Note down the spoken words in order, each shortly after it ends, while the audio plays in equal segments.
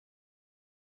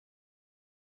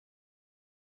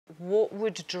what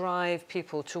would drive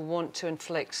people to want to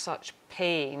inflict such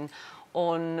pain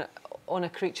on a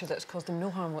creature that's caused them no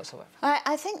harm whatsoever?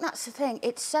 I think that's the thing.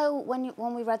 It's so,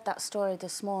 when we read that story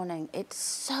this morning, it's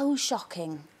so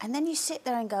shocking. And then you sit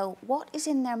there and go, what is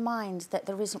in their minds that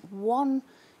there isn't one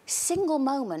single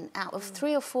moment out of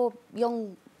 3 or 4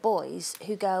 young boys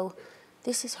who go,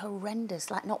 this is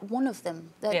horrendous, like not one of them.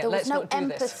 There was no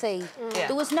empathy.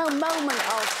 There was no moment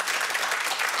of...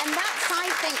 And that's, I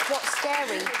think, what's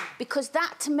scary, because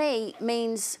that, to me,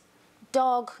 means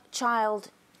dog, child,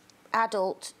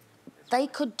 adult, they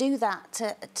could do that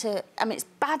to I mean, it's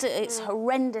bad, it's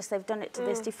horrendous they've done it to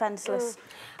this defenceless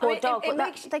poor dog, but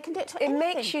they can do it to anything.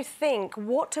 It makes you think,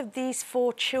 what have these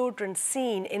 4 children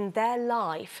seen in their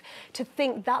life to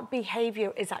think that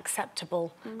behaviour is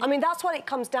acceptable? I mean, that's what it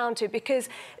comes down to, because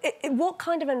what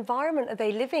kind of environment are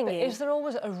they living in? Is there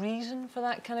always a reason for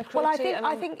that kind of cruelty? Well,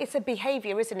 I think it's a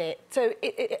behaviour, isn't it? So,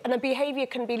 and a behaviour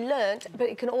can be learnt, but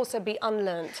it can also be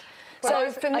unlearnt.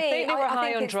 Well, so for me, I think they were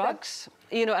high on it's drugs,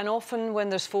 you know, and often when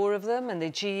there's 4 of them and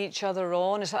they G each other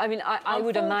on, I mean, I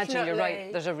would imagine you're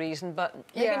right, there's a reason, but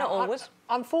maybe not always.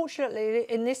 Unfortunately,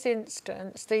 in this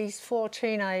instance, these 4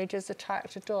 teenagers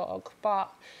attacked a dog,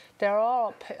 but there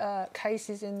are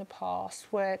cases in the past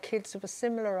where kids of a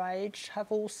similar age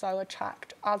have also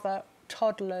attacked other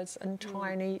toddlers and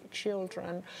tiny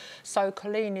children. So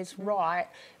Colleen is right,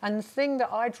 and the thing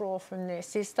that I draw from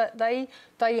this is that they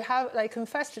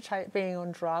confessed to being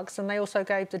on drugs, and they also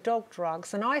gave the dog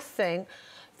drugs, and I think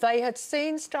they had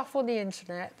seen stuff on the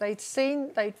internet, they'd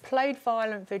played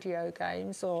violent video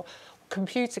games or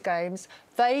computer games.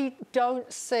 They don't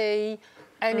see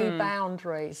any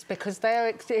boundaries, because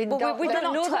they're in... Well, we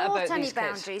don't know that about any these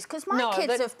boundaries, because my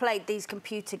kids have played these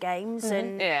computer games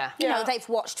and, you know, they've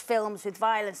watched films with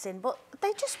violence in, but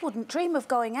they just wouldn't dream of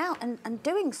going out and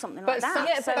doing something like that.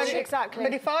 Exactly.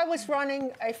 But if I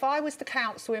was the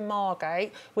council in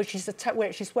Margate, which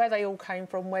is where they all came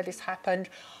from, where this happened,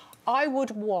 I would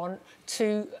want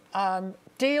to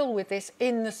deal with this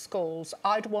in the schools.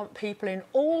 I'd want people in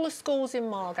all the schools in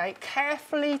Margate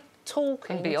carefully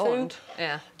talking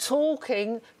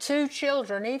to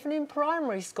children, even in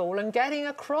primary school, and getting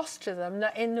across to them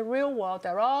that in the real world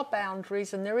there are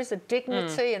boundaries and there is a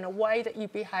dignity and a way that you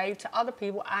behave to other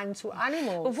people and to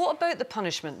animals. But what about the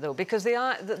punishment, though? Because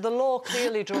the law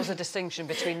clearly draws a distinction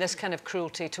between this kind of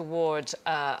cruelty towards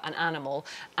an animal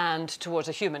and towards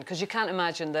a human, because you can't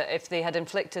imagine that if they had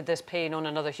inflicted this pain on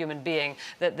another human being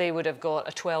that they would have got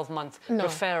a 12-month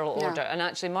referral order. And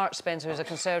actually Mark Spencer, who's a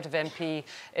Conservative MP,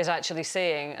 is actually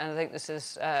saying, and I think this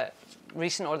is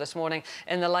recent or this morning,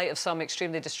 in the light of some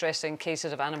extremely distressing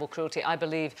cases of animal cruelty, I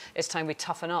believe it's time we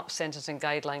toughen up sentencing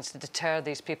guidelines to deter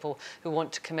these people who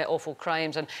want to commit awful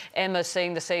crimes. And Emma's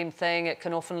saying the same thing. It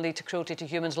can often lead to cruelty to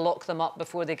humans. Lock them up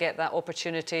before they get that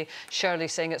opportunity.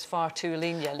 Shirley's saying it's far too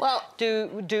lenient. Well, do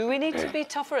we need to be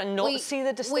tougher and not see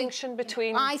the distinction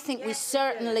between... I think we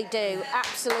certainly do,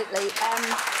 absolutely.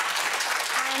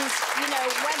 And, you know,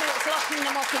 whether it's locking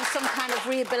them up in some kind of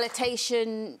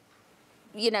rehabilitation,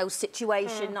 you know,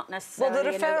 situation, not necessarily... Well,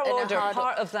 the referral order,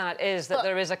 part of that is that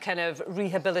there is a kind of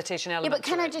rehabilitation element. Yeah, but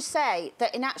can I just say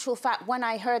that, in actual fact, when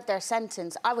I heard their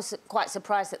sentence, I was quite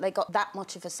surprised that they got that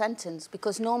much of a sentence,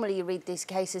 because normally you read these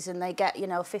cases and they get, you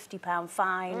know, a £50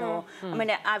 fine or... I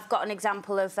mean, I've got an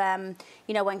example of,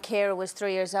 you know, when Kira was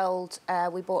 3 years old,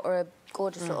 we bought her a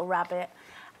gorgeous little rabbit,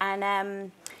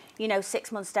 and... you know,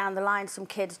 6 months down the line, some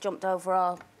kids jumped over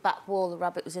our back wall. The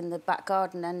rabbit was in the back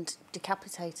garden and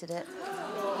decapitated it.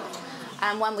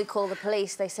 And when we called the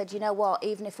police, they said, you know what,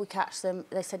 even if we catch them,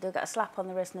 they said they'll get a slap on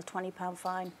the wrist and a £20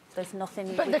 fine. There's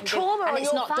nothing but we the can trauma do. And on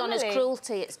it's your not done as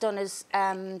cruelty, it's done as...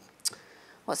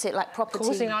 what's it, like property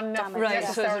causing damage? Right,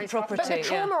 so it's property. But the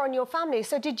trauma on your family.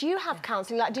 So did you have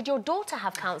counselling? Like, did your daughter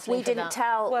have counselling? We didn't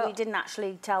tell. Well, we didn't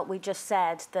actually tell. We just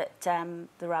said that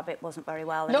the rabbit wasn't very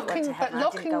well. And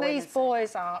locking these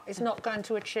boys up is not going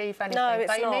to achieve anything. No,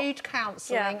 it's they not. Need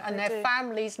counselling, and their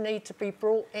families need to be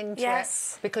brought into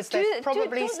it, because they're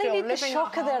probably still living. Don't they need the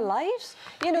shock of their lives?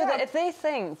 You know, that if they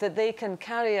think that they can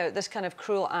carry out this kind of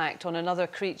cruel act on another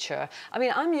creature. I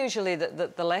mean, I'm usually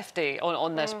the lefty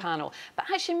on this panel, but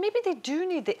actually maybe they do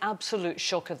need the absolute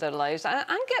shock of their lives and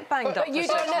get banged up for 6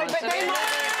 months. But they might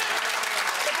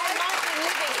be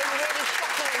living in a really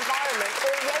shocking environment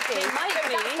already. They might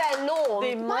be. That's their norm.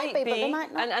 They might be, but they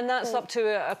might not. and that's up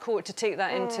to a court to take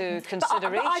that into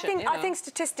consideration. But I think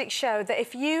statistics show that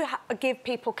if you give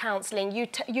people counselling, you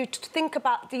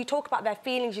talk about their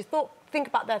feelings, you think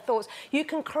about their thoughts. You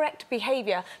can correct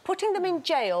behaviour. Putting them in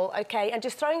jail, OK, and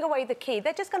just throwing away the key,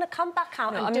 they're just going to come back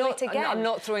out and do it again. I'm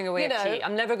not throwing away a key.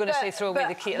 I'm never going to say throw away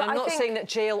the key. And I'm not saying that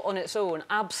jail on its own.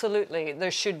 Absolutely,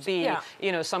 there should be,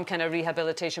 you know, some kind of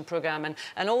rehabilitation programme.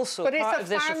 And also, part of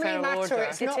this referral order...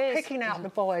 It's not picking out the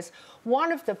boys.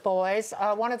 One of the boys,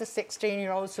 one of the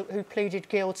 16-year-olds who pleaded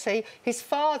guilty, his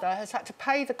father has had to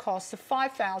pay the cost of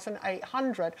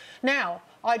 $5,800. Now,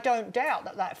 I don't doubt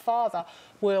that that father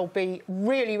will be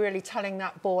really, really telling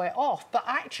that boy off, but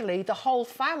actually the whole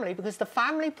family, because the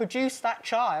family produced that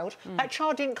child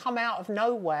didn't come out of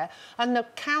nowhere, and the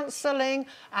counselling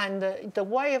and the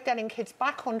way of getting kids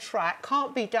back on track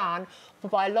can't be done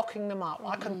by locking them up.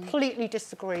 I completely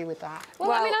disagree with that.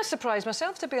 Well, I mean, I surprised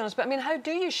myself, to be honest, but I mean, how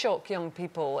do you shock young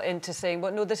people into saying,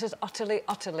 well, no, this is utterly,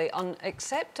 utterly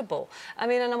unacceptable? I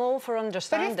mean, and I'm all for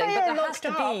understanding, but if they are locked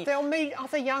up, they'll meet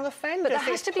other young offenders. But there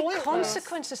has to be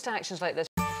consequences to actions like this.